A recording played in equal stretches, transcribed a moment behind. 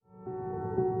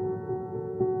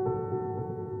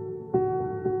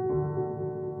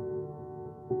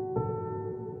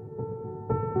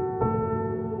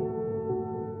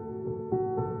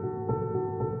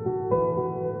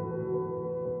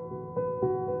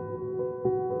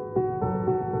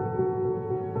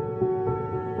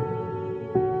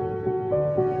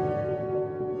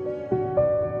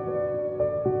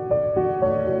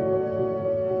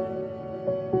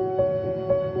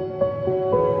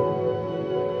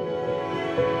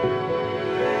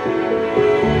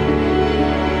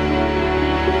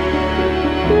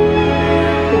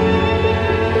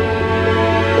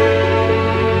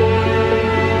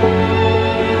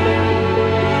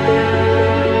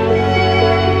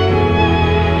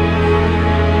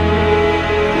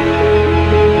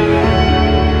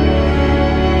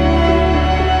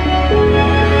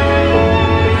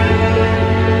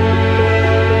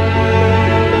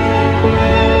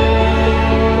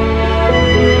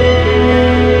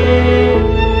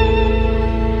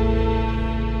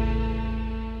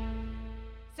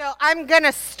going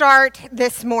to start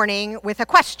this morning with a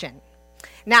question.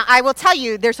 Now, I will tell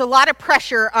you, there's a lot of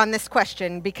pressure on this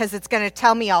question because it's going to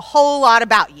tell me a whole lot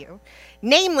about you.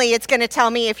 Namely, it's going to tell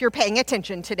me if you're paying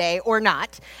attention today or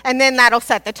not, and then that'll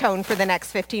set the tone for the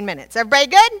next 15 minutes. Everybody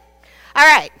good? All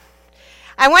right.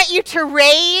 I want you to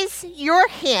raise your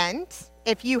hand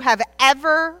if you have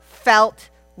ever felt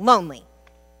lonely.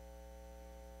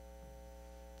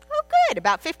 Oh, good.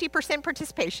 About 50%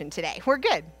 participation today. We're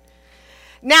good.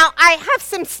 Now, I have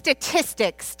some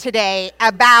statistics today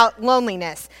about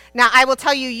loneliness. Now, I will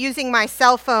tell you, using my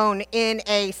cell phone in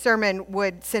a sermon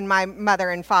would send my mother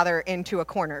and father into a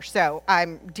corner. So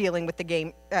I'm dealing with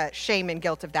the shame and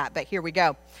guilt of that, but here we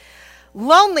go.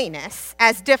 Loneliness,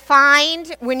 as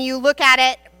defined when you look at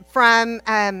it from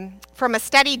a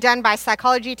study done by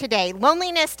Psychology Today,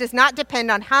 loneliness does not depend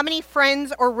on how many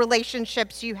friends or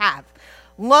relationships you have.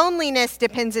 Loneliness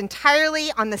depends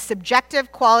entirely on the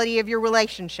subjective quality of your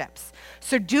relationships.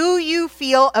 So do you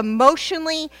feel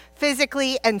emotionally,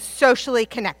 physically, and socially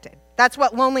connected? That's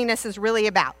what loneliness is really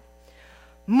about.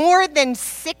 More than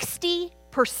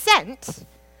 60%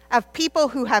 of people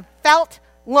who have felt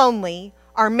lonely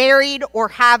are married or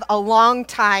have a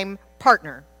long-time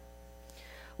partner.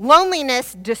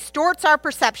 Loneliness distorts our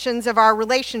perceptions of our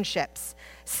relationships.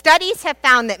 Studies have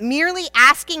found that merely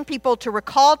asking people to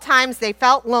recall times they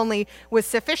felt lonely was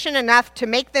sufficient enough to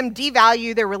make them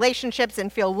devalue their relationships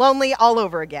and feel lonely all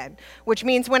over again. Which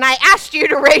means when I asked you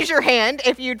to raise your hand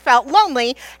if you'd felt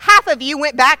lonely, half of you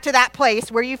went back to that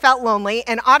place where you felt lonely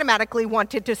and automatically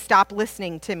wanted to stop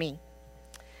listening to me.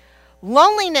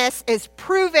 Loneliness is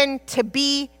proven to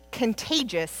be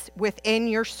contagious within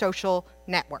your social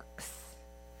networks.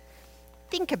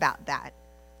 Think about that.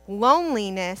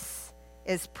 Loneliness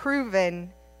is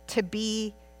proven to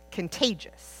be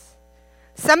contagious.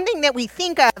 Something that we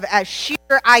think of as sheer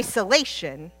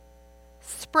isolation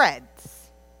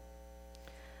spreads.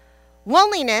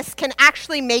 Loneliness can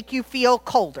actually make you feel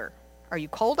colder. Are you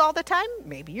cold all the time?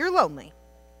 Maybe you're lonely.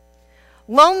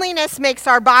 Loneliness makes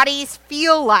our bodies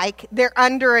feel like they're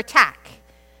under attack.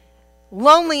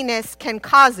 Loneliness can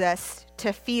cause us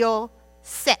to feel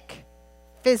sick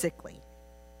physically.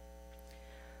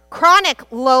 Chronic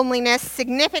loneliness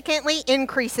significantly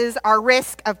increases our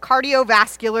risk of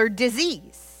cardiovascular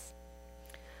disease.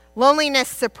 Loneliness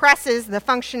suppresses the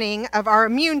functioning of our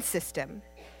immune system.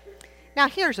 Now,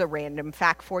 here's a random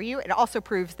fact for you. It also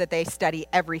proves that they study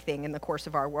everything in the course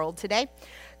of our world today.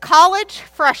 College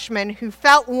freshmen who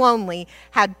felt lonely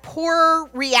had poorer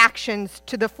reactions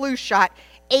to the flu shot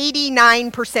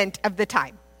 89% of the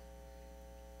time.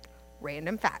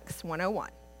 Random facts 101.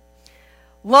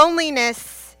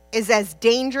 Loneliness is as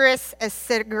dangerous as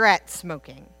cigarette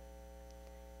smoking.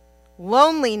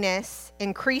 Loneliness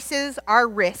increases our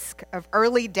risk of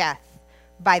early death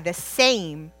by the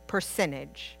same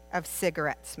percentage of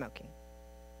cigarette smoking.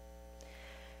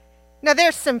 Now,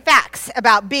 there's some facts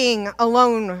about being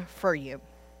alone for you.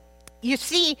 You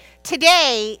see,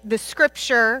 today, the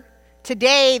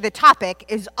topic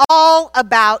is all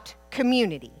about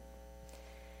community.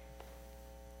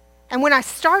 And when I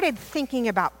started thinking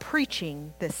about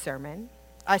preaching this sermon,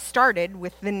 I started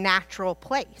with the natural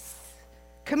place.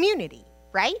 Community,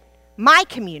 right? My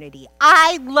community.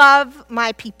 I love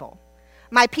my people.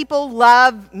 My people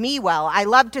love me well. I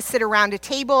love to sit around a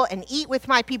table and eat with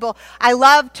my people. I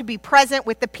love to be present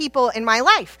with the people in my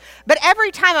life. But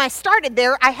every time I started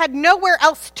there, I had nowhere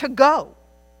else to go.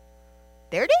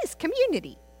 There it is,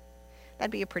 community.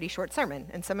 That'd be a pretty short sermon.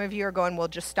 And some of you are going, well,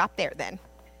 just stop there then.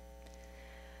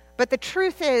 But the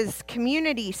truth is,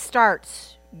 community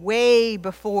starts way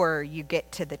before you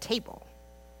get to the table.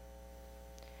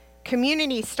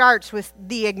 Community starts with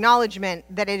the acknowledgement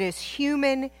that it is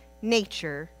human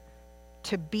nature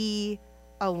to be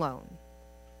alone.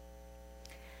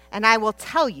 And I will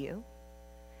tell you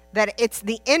that it's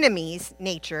the enemy's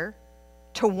nature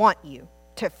to want you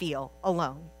to feel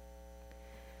alone.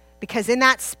 Because in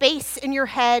that space in your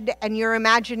head and your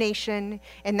imagination,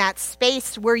 in that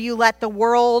space where you let the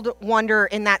world wander,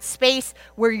 in that space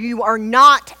where you are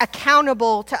not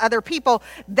accountable to other people,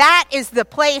 that is the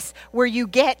place where you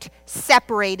get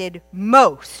separated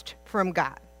most from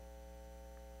God.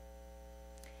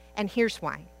 And here's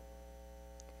why.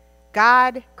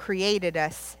 God created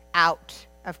us out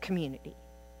of community.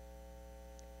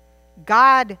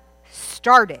 God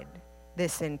started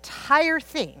this entire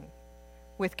thing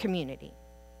with community.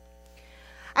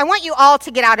 I want you all to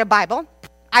get out a Bible.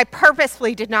 I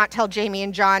purposefully did not tell Jamie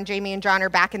and John are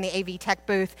back in the AV Tech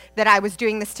booth, that I was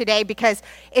doing this today because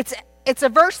it's a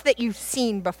verse that you've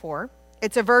seen before.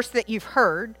 It's a verse that you've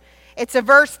heard. It's a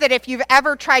verse that if you've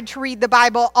ever tried to read the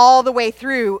Bible all the way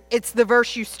through, it's the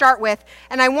verse you start with.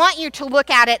 And I want you to look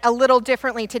at it a little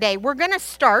differently today. We're going to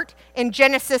start in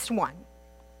Genesis 1.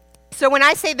 So when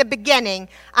I say the beginning,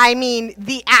 I mean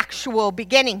the actual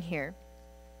beginning here.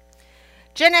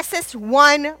 Genesis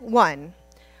 1:1.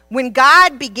 When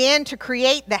God began to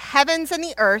create the heavens and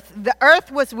the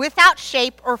earth was without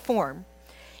shape or form.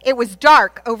 It was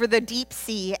dark over the deep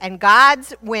sea, and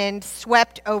God's wind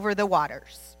swept over the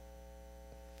waters.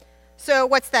 So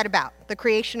what's that about? The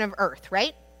creation of earth,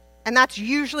 right? And that's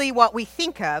usually what we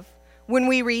think of when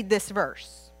we read this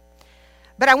verse.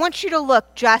 But I want you to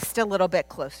look just a little bit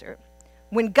closer.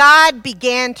 When God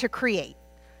began to create,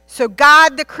 so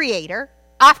God the Creator,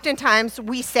 oftentimes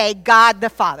we say God the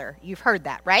Father. You've heard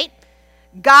that, right?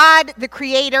 God the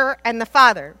Creator and the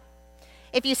Father.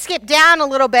 If you skip down a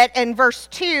little bit in verse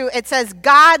 2, it says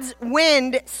God's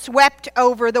wind swept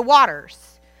over the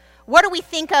waters. What do we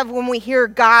think of when we hear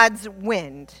God's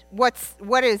wind? What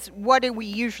do we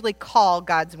usually call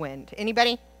God's wind?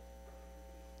 Anybody?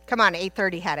 Come on,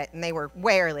 8:30 had it, and they were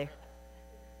way early.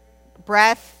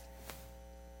 Breath.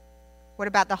 What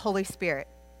about the Holy Spirit?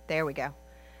 There we go.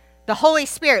 The Holy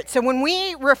Spirit. So when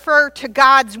we refer to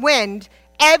God's wind,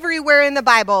 everywhere in the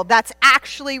Bible, that's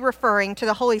actually referring to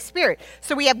the Holy Spirit.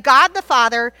 So we have God the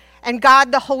Father and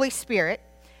God the Holy Spirit.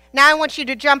 Now I want you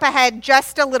to jump ahead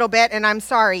just a little bit, and I'm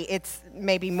sorry, it's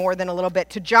maybe more than a little bit,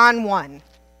 to John 1.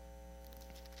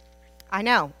 I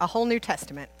know, a whole New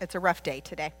Testament. It's a rough day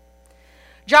today.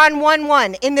 John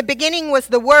 1:1, in the beginning was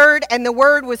the Word, and the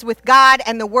Word was with God,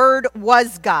 and the Word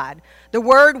was God. The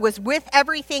Word was with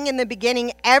everything in the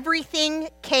beginning. Everything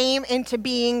came into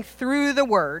being through the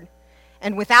Word,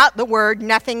 and without the Word,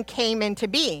 nothing came into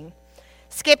being.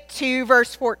 Skip to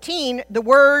verse 14. The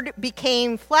Word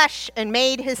became flesh and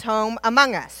made his home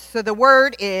among us. So the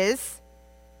Word is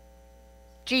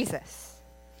Jesus.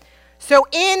 So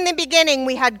in the beginning,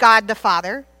 we had God the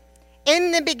Father.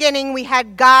 In the beginning, we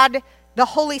had God the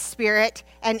Holy Spirit,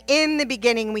 and in the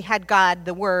beginning we had God,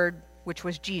 the Word, which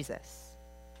was Jesus.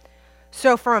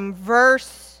 So from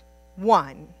verse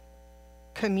 1,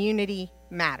 community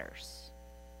matters.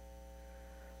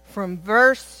 From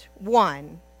verse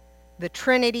 1, the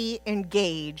Trinity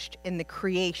engaged in the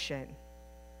creation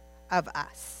of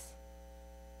us.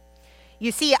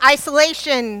 You see,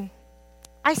 isolation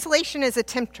is a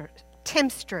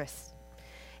temptress.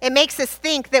 It makes us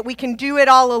think that we can do it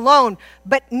all alone,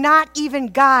 but not even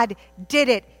God did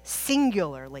it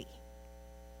singularly.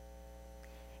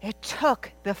 It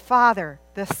took the Father,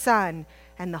 the Son,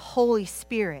 and the Holy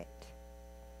Spirit.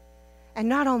 And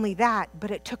not only that,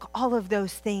 but it took all of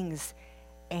those things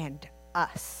and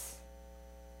us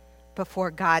before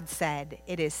God said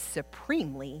it is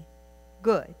supremely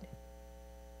good.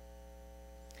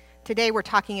 Today we're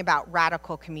talking about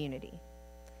radical community.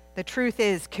 The truth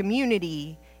is,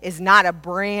 community is not a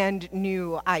brand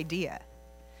new idea.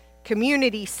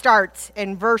 Community starts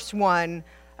in verse 1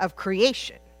 of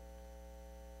creation.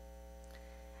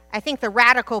 I think the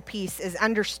radical piece is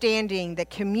understanding that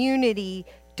community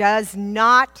does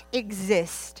not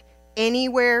exist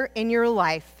anywhere in your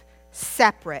life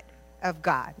separate of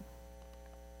God.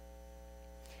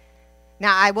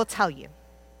 Now, I will tell you,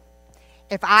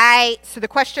 so the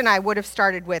question I would have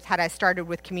started with, had I started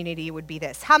with community, would be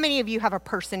this. How many of you have a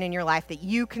person in your life that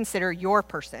you consider your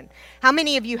person? How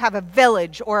many of you have a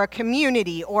village or a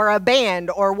community or a band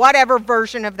or whatever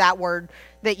version of that word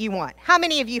that you want? How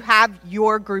many of you have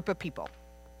your group of people?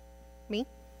 Me?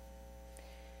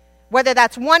 Whether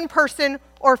that's one person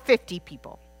or 50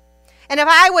 people. And if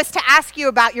I was to ask you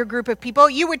about your group of people,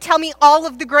 you would tell me all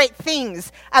of the great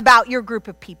things about your group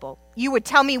of people. You would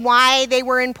tell me why they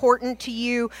were important to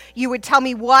you. You would tell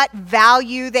me what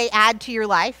value they add to your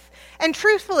life. And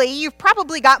truthfully, you've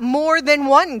probably got more than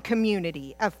one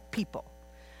community of people.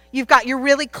 You've got your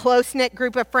really close-knit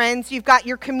group of friends. You've got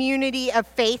your community of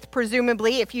faith,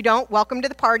 presumably. If you don't, welcome to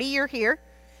the party, you're here.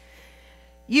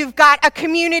 You've got a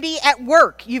community at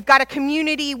work. You've got a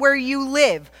community where you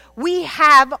live. We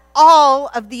have all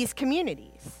of these communities.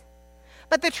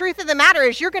 But the truth of the matter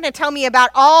is you're going to tell me about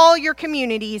all your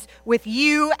communities with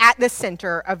you at the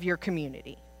center of your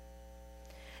community.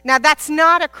 Now, that's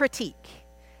not a critique.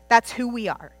 That's who we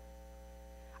are.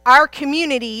 Our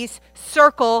communities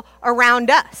circle around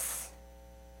us.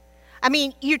 I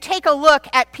mean, you take a look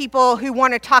at people who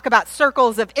want to talk about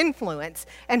circles of influence,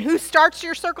 and who starts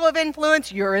your circle of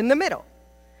influence? You're in the middle.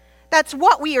 That's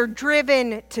what we are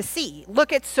driven to see.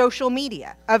 Look at social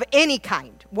media of any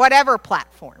kind, whatever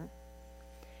platform.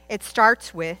 It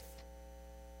starts with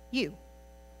you.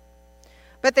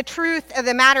 But the truth of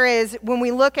the matter is, when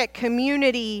we look at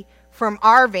community from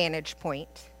our vantage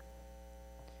point,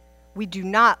 we do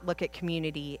not look at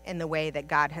community in the way that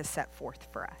God has set forth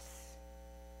for us.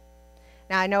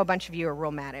 Now, I know a bunch of you are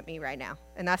real mad at me right now,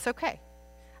 and that's okay.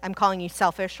 I'm calling you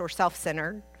selfish or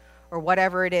self-centered or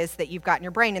whatever it is that you've got in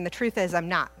your brain, and the truth is I'm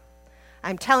not.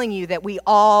 I'm telling you that we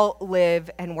all live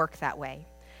and work that way.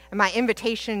 And my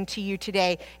invitation to you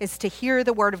today is to hear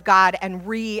the word of God and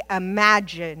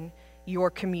reimagine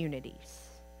your communities.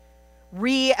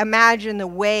 Reimagine the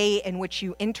way in which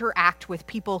you interact with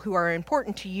people who are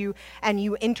important to you, and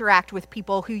you interact with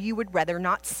people who you would rather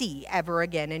not see ever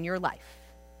again in your life.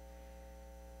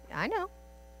 I know.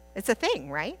 It's a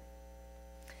thing, right?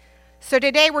 So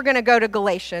today we're going to go to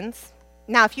Galatians.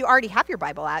 Now, if you already have your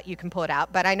Bible out, you can pull it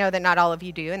out, but I know that not all of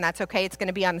you do, and that's okay. It's going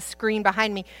to be on the screen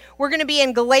behind me. We're going to be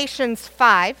in Galatians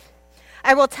 5.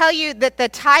 I will tell you that the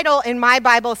title in my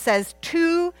Bible says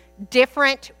 2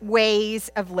 different ways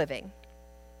of living.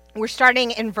 We're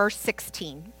starting in verse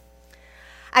 16.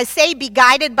 I say, be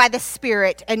guided by the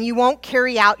Spirit, and you won't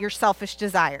carry out your selfish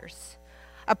desires.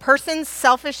 A person's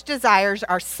selfish desires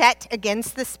are set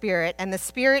against the Spirit, and the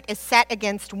Spirit is set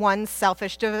against one's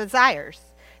selfish desires.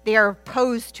 They are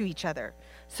opposed to each other.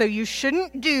 So you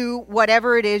shouldn't do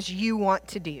whatever it is you want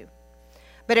to do.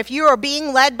 But if you are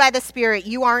being led by the Spirit,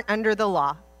 you aren't under the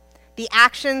law. The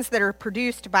actions that are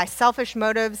produced by selfish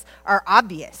motives are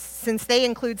obvious, since they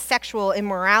include sexual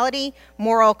immorality,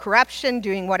 moral corruption,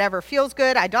 doing whatever feels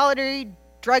good, idolatry,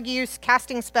 drug use,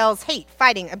 casting spells, hate,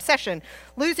 fighting, obsession,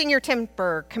 losing your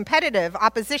temper, competitive,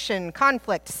 opposition,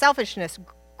 conflict, selfishness,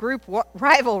 group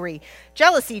rivalry,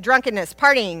 jealousy, drunkenness,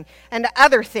 partying, and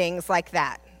other things like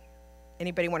that.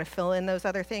 Anybody want to fill in those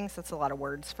other things? That's a lot of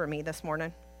words for me this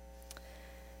morning.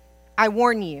 I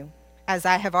warn you, as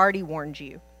I have already warned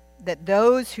you, that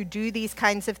those who do these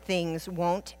kinds of things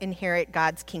won't inherit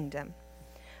God's kingdom.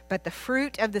 But the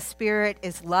fruit of the Spirit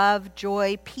is love,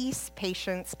 joy, peace,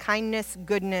 patience, kindness,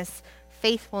 goodness,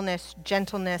 faithfulness,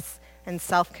 gentleness, and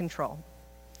self-control.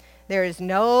 There is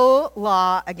no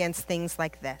law against things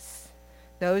like this.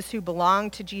 Those who belong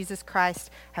to Jesus Christ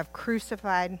have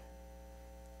crucified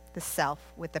the self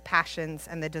with the passions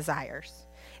and the desires.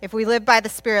 If we live by the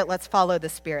Spirit, let's follow the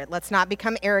Spirit. Let's not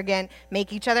become arrogant,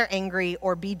 make each other angry,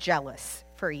 or be jealous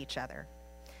for each other.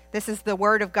 This is the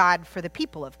word of God for the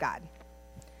people of God.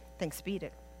 Thanks be to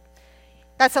God.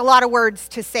 That's a lot of words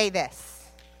to say this.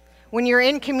 When you're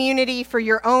in community for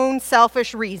your own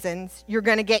selfish reasons, you're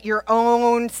going to get your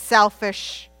own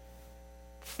selfish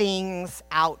things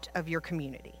out of your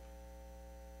community.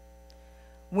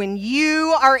 When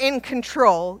you are in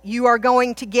control, you are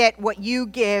going to get what you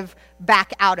give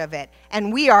back out of it.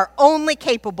 And we are only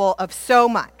capable of so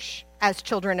much as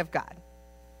children of God.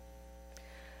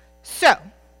 So,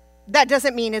 that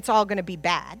doesn't mean it's all going to be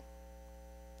bad.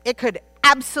 It could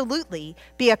absolutely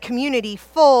be a community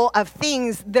full of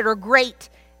things that are great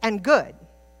and good.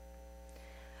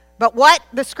 But what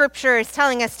the scripture is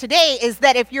telling us today is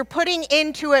that if you're putting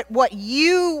into it what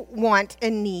you want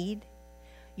and need,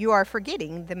 you are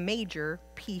forgetting the major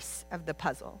piece of the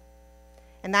puzzle.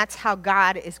 And that's how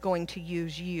God is going to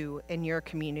use you in your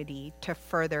community to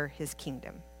further his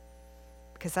kingdom.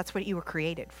 Because that's what you were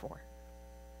created for.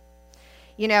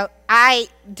 You know, I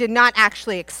did not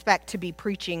actually expect to be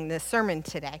preaching this sermon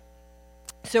today.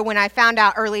 So when I found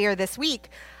out earlier this week,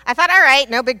 I thought, all right,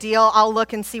 no big deal. I'll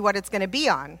look and see what it's going to be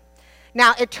on.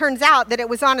 Now, it turns out that it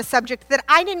was on a subject that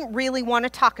I didn't really want to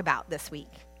talk about this week.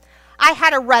 I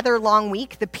had a rather long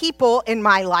week. The people in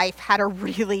my life had a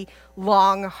really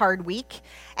long, hard week.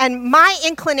 And my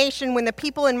inclination when the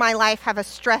people in my life have a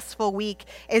stressful week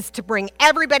is to bring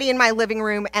everybody in my living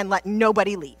room and let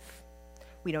nobody leave.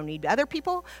 We don't need other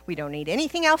people. We don't need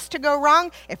anything else to go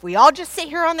wrong. If we all just sit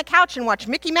here on the couch and watch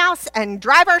Mickey Mouse and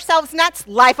drive ourselves nuts,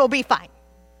 life will be fine.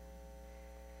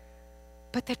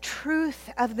 But the truth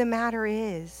of the matter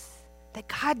is that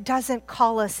God doesn't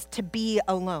call us to be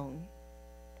alone.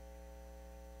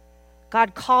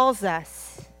 God calls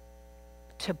us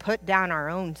to put down our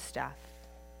own stuff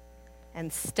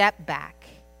and step back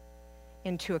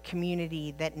into a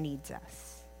community that needs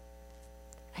us.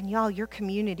 And y'all, your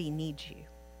community needs you.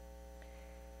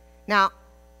 Now,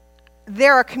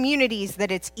 there are communities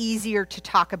that it's easier to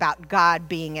talk about God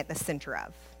being at the center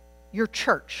of. Your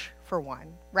church, for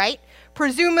one, right?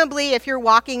 Presumably, if you're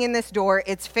walking in this door,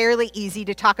 it's fairly easy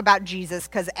to talk about Jesus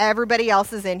because everybody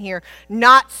else is in here.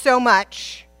 Not so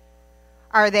much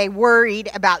are they worried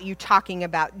about you talking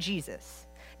about Jesus.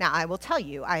 Now, I will tell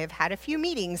you, I have had a few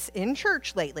meetings in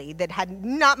church lately that had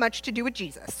not much to do with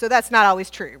Jesus, so that's not always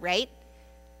true, right?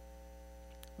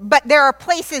 But there are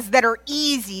places that are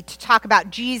easy to talk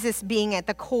about Jesus being at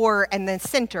the core and the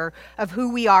center of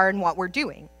who we are and what we're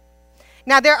doing.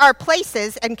 Now, there are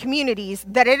places and communities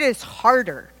that it is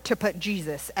harder to put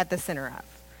Jesus at the center of.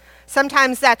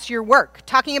 Sometimes that's your work.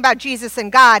 Talking about Jesus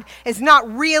and God is not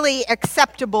really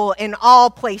acceptable in all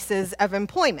places of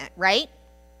employment, right?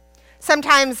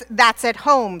 Sometimes that's at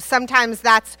home. Sometimes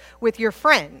that's with your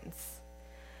friends.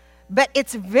 But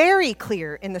it's very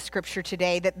clear in the scripture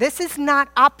today that this is not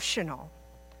optional.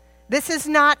 This is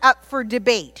not up for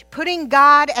debate. Putting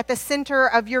God at the center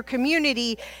of your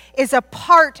community is a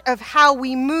part of how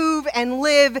we move and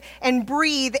live and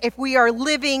breathe if we are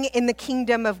living in the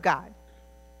kingdom of God.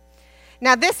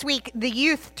 Now, this week, the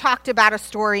youth talked about a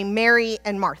story, Mary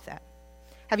and Martha.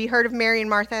 Have you heard of Mary and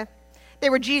Martha? They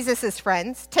were Jesus'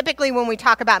 friends. Typically, when we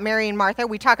talk about Mary and Martha,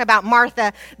 we talk about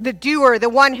Martha, the doer, the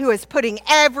one who is putting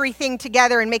everything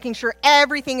together and making sure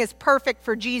everything is perfect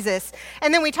for Jesus.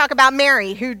 And then we talk about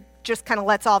Mary, who just kind of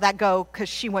lets all that go because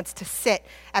she wants to sit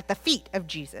at the feet of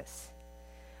Jesus.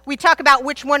 We talk about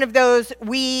which one of those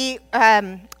we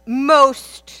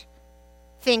most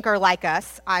think are like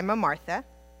us. I'm a Martha.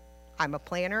 I'm a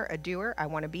planner, a doer. I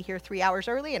want to be here 3 hours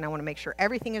early, and I want to make sure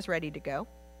everything is ready to go.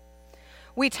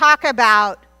 We talk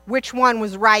about which one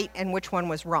was right and which one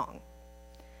was wrong.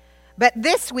 But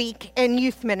this week in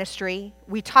youth ministry,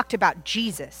 we talked about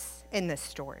Jesus in this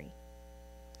story.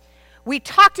 We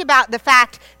talked about the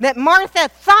fact that Martha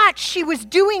thought she was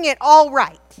doing it all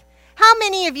right. How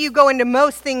many of you go into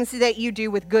most things that you do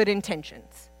with good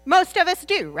intentions? Most of us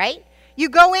do, right? You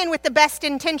go in with the best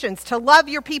intentions to love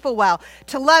your people well,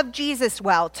 to love Jesus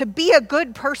well, to be a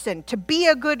good person, to be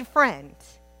a good friend.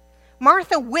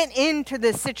 Martha went into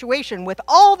this situation with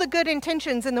all the good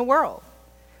intentions in the world.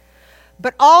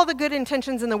 But all the good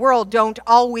intentions in the world don't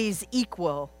always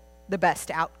equal the best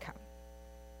outcome.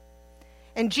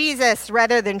 And Jesus,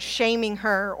 rather than shaming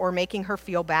her or making her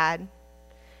feel bad,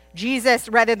 Jesus,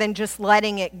 rather than just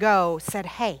letting it go, said,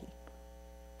 hey,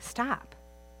 stop.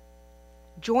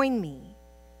 Join me.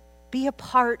 Be a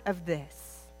part of this.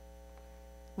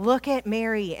 Look at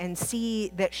Mary and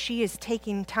see that she is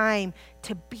taking time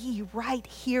to be right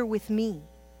here with me.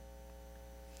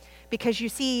 Because you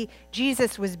see,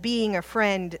 Jesus was being a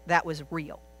friend that was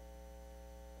real.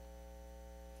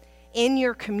 In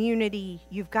your community,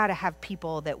 you've got to have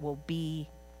people that will be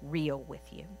real with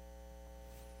you.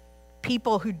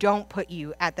 People who don't put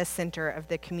you at the center of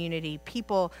the community.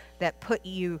 People that put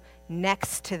you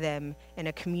next to them in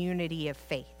a community of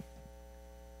faith.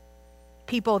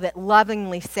 People that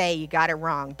lovingly say, you got it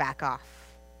wrong, back off.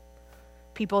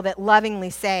 People that lovingly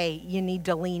say, you need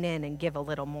to lean in and give a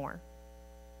little more.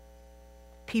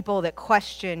 People that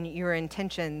question your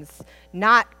intentions,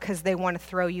 not because they want to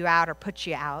throw you out or put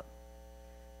you out,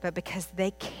 but because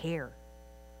they care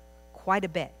quite a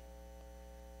bit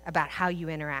about how you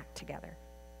interact together.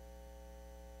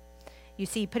 You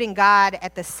see, putting God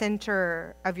at the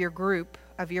center of your group,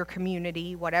 of your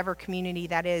community, whatever community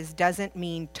that is, doesn't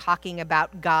mean talking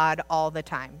about God all the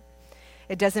time.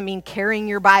 It doesn't mean carrying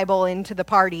your Bible into the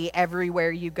party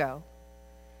everywhere you go.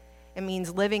 It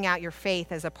means living out your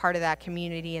faith as a part of that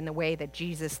community in the way that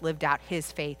Jesus lived out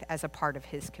his faith as a part of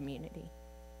his community.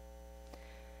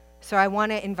 So I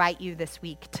want to invite you this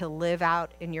week to live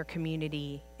out in your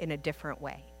community in a different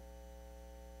way.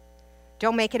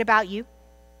 Don't make it about you.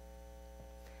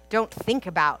 Don't think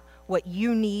about what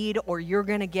you need or you're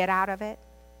going to get out of it.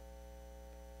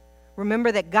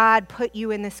 Remember that God put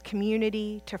you in this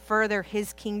community to further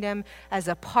his kingdom as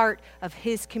a part of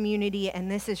his community,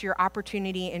 and this is your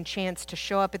opportunity and chance to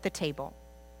show up at the table.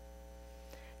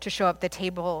 To show up at the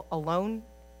table alone,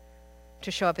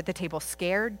 to show up at the table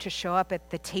scared, to show up at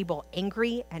the table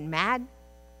angry and mad,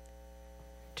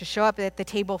 to show up at the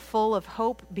table full of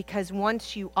hope, because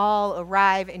once you all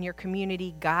arrive in your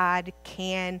community, God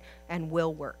can and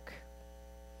will work.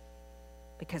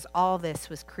 Because all this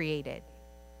was created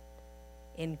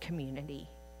in community,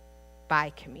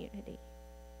 by community.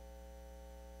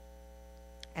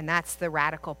 And that's the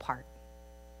radical part.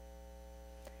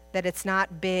 That it's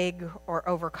not big or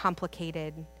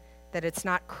overcomplicated, that it's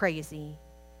not crazy,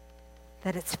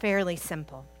 that it's fairly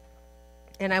simple.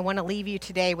 And I want to leave you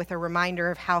today with a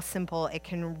reminder of how simple it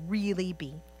can really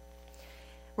be.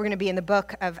 We're going to be in the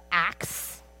book of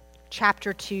Acts,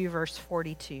 chapter 2, verse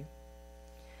 42.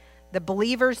 The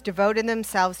believers devoted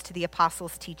themselves to the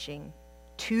apostles' teaching,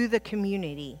 to the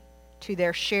community, to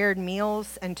their shared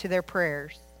meals, and to their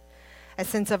prayers. A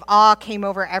sense of awe came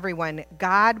over everyone.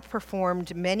 God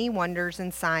performed many wonders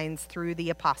and signs through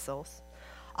the apostles.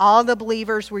 All the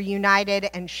believers were united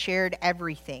and shared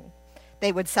everything.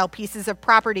 They would sell pieces of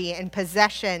property and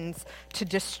possessions to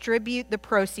distribute the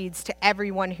proceeds to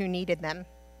everyone who needed them.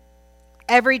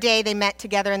 Every day they met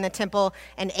together in the temple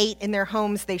and ate in their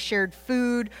homes. They shared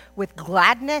food with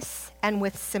gladness and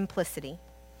with simplicity.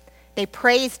 They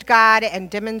praised God and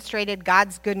demonstrated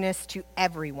God's goodness to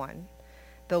everyone.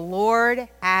 The Lord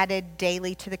added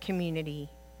daily to the community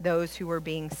those who were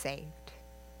being saved.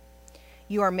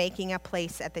 You are making a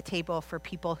place at the table for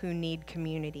people who need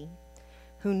community,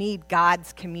 who need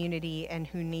God's community, and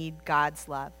who need God's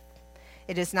love.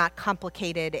 It is not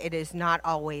complicated. It is not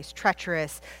always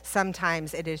treacherous.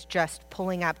 Sometimes it is just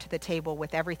pulling up to the table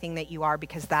with everything that you are,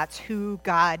 because that's who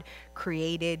God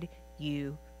created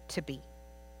you to be.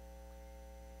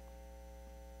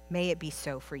 May it be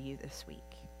so for you this week.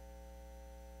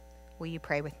 Will you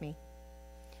pray with me?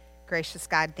 Gracious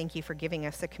God, thank you for giving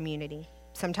us a community.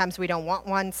 Sometimes we don't want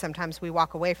one. Sometimes we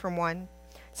walk away from one.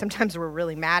 Sometimes we're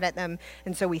really mad at them,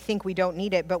 and so we think we don't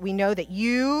need it, but we know that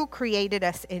you created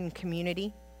us in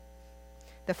community.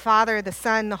 The Father, the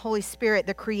Son, the Holy Spirit,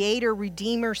 the Creator,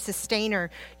 Redeemer, Sustainer,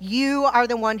 you are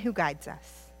the one who guides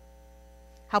us.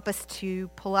 Help us to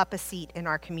pull up a seat in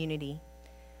our community.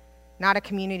 Not a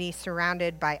community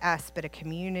surrounded by us, but a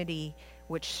community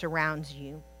which surrounds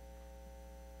you.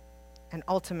 And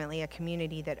ultimately, a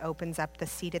community that opens up the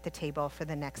seat at the table for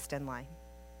the next in line.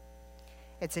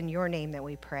 It's in your name that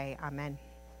we pray. Amen.